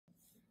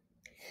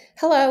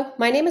Hello,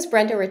 my name is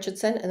Brenda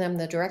Richardson, and I'm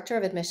the Director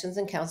of Admissions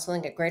and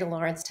Counseling at Greater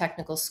Lawrence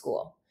Technical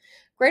School.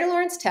 Greater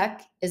Lawrence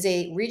Tech is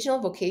a regional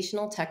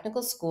vocational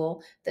technical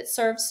school that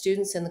serves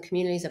students in the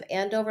communities of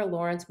Andover,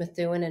 Lawrence,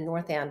 Methuen, and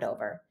North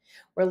Andover.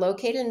 We're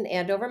located in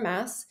Andover,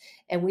 Mass.,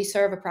 and we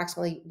serve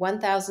approximately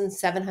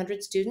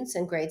 1,700 students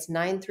in grades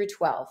 9 through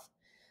 12.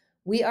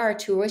 We are a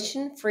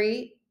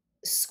tuition-free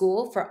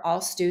school for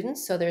all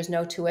students, so there's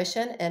no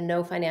tuition and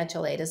no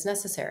financial aid is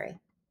necessary.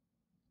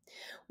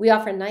 We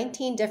offer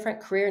 19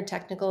 different career and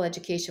technical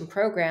education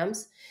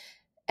programs,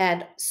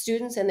 and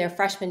students in their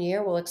freshman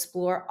year will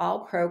explore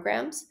all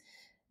programs,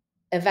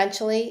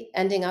 eventually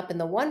ending up in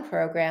the one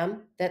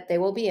program that they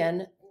will be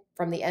in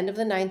from the end of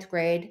the ninth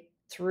grade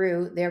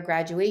through their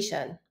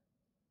graduation.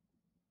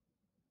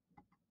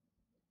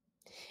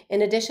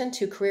 In addition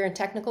to career and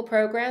technical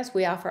programs,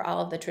 we offer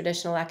all of the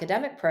traditional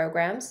academic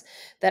programs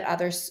that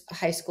other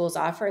high schools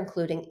offer,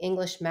 including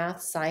English,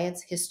 math,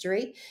 science,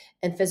 history,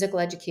 and physical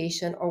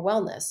education or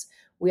wellness.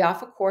 We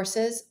offer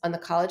courses on the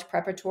college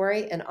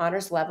preparatory and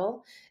honors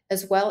level,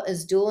 as well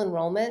as dual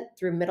enrollment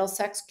through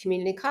Middlesex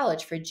Community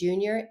College for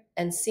junior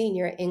and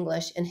senior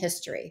English and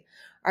history.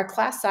 Our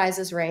class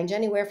sizes range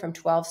anywhere from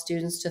 12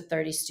 students to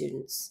 30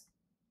 students.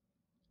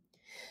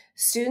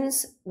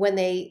 Students, when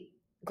they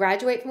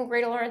graduate from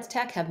Greater Lawrence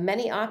Tech, have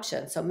many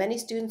options. So many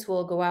students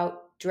will go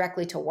out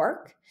directly to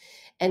work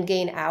and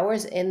gain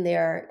hours in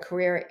their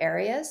career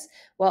areas,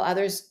 while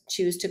others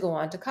choose to go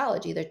on to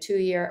college, either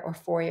 2-year or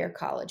 4-year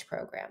college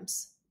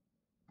programs.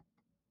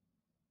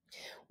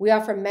 We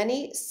offer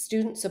many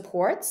student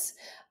supports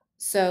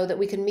so that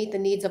we can meet the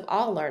needs of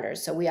all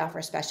learners. So we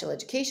offer special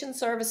education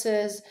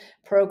services,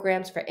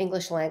 programs for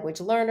English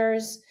language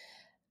learners,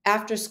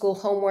 after-school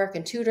homework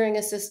and tutoring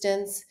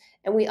assistance,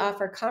 and we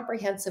offer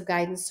comprehensive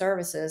guidance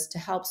services to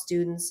help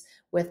students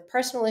with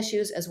personal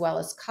issues as well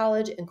as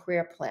college and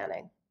career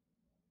planning.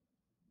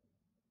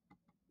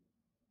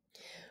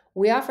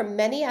 We offer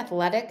many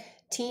athletic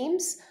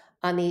teams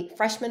on the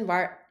freshman,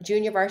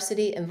 junior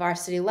varsity, and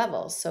varsity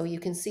levels. So you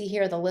can see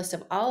here the list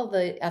of all of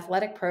the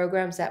athletic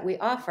programs that we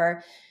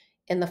offer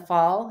in the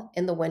fall,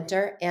 in the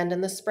winter, and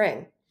in the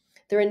spring.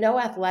 There are no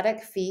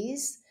athletic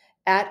fees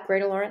at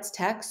Greater Lawrence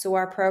Tech, so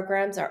our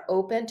programs are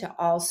open to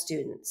all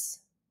students.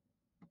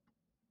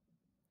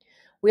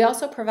 We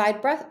also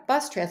provide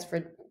bus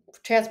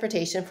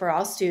transportation for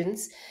all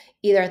students,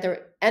 either at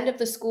the end of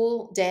the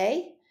school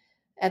day,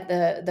 at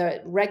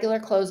the regular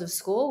close of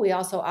school. We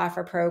also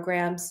offer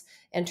programs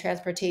and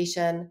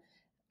transportation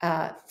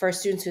for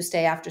students who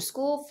stay after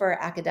school for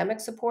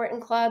academic support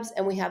and clubs,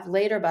 and we have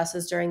later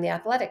buses during the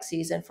athletic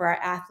season for our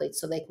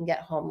athletes so they can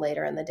get home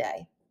later in the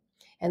day.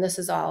 And this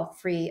is all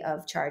free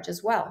of charge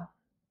as well.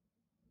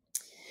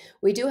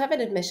 We do have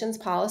an admissions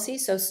policy,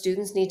 so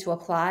students need to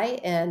apply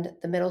and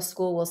the middle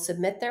school will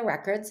submit their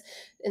records,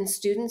 and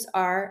students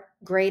are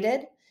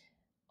graded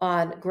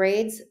on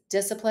grades,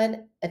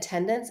 discipline,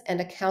 attendance,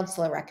 and a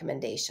counselor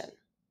recommendation.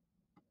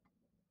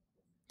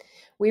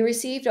 We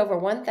received over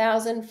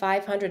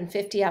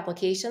 1,550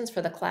 applications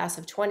for the class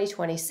of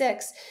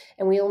 2026,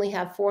 and we only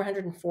have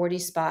 440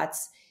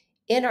 spots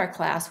in our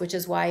class, which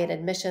is why an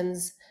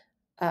admissions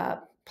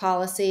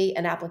policy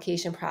and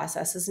application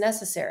process is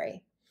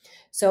necessary.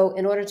 So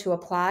in order to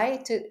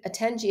apply to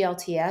attend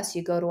GLTS,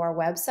 you go to our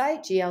website,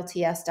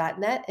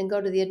 glts.net, and go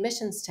to the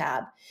admissions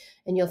tab.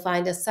 And you'll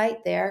find a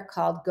site there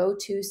called Go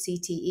to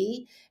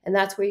CTE, and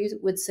that's where you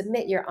would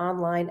submit your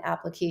online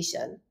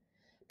application.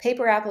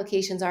 Paper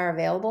applications are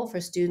available for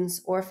students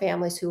or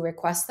families who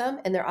request them,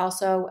 and they're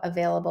also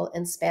available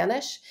in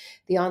Spanish.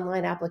 The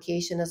online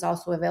application is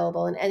also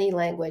available in any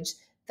language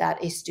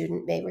that a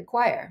student may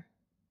require.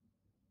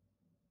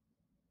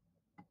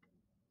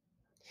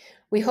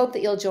 We hope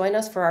that you'll join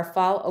us for our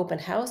fall open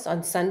house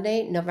on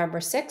Sunday, November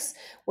 6th,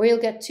 where you'll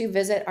get to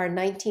visit our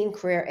 19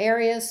 career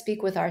areas,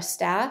 speak with our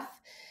staff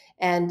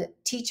and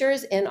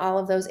teachers in all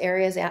of those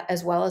areas,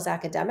 as well as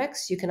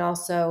academics. You can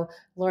also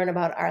learn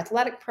about our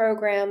athletic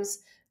programs,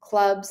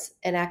 clubs,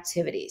 and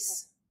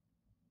activities.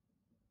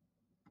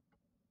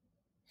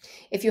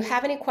 If you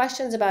have any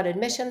questions about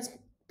admissions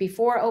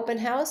before open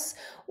house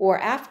or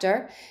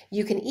after,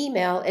 you can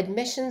email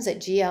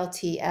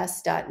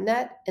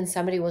admissions@glts.net and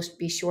somebody will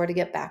be sure to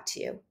get back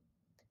to you.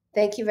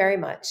 Thank you very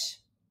much.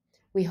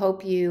 We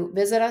hope you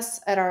visit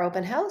us at our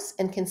open house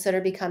and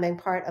consider becoming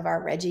part of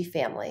our Reggie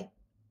family.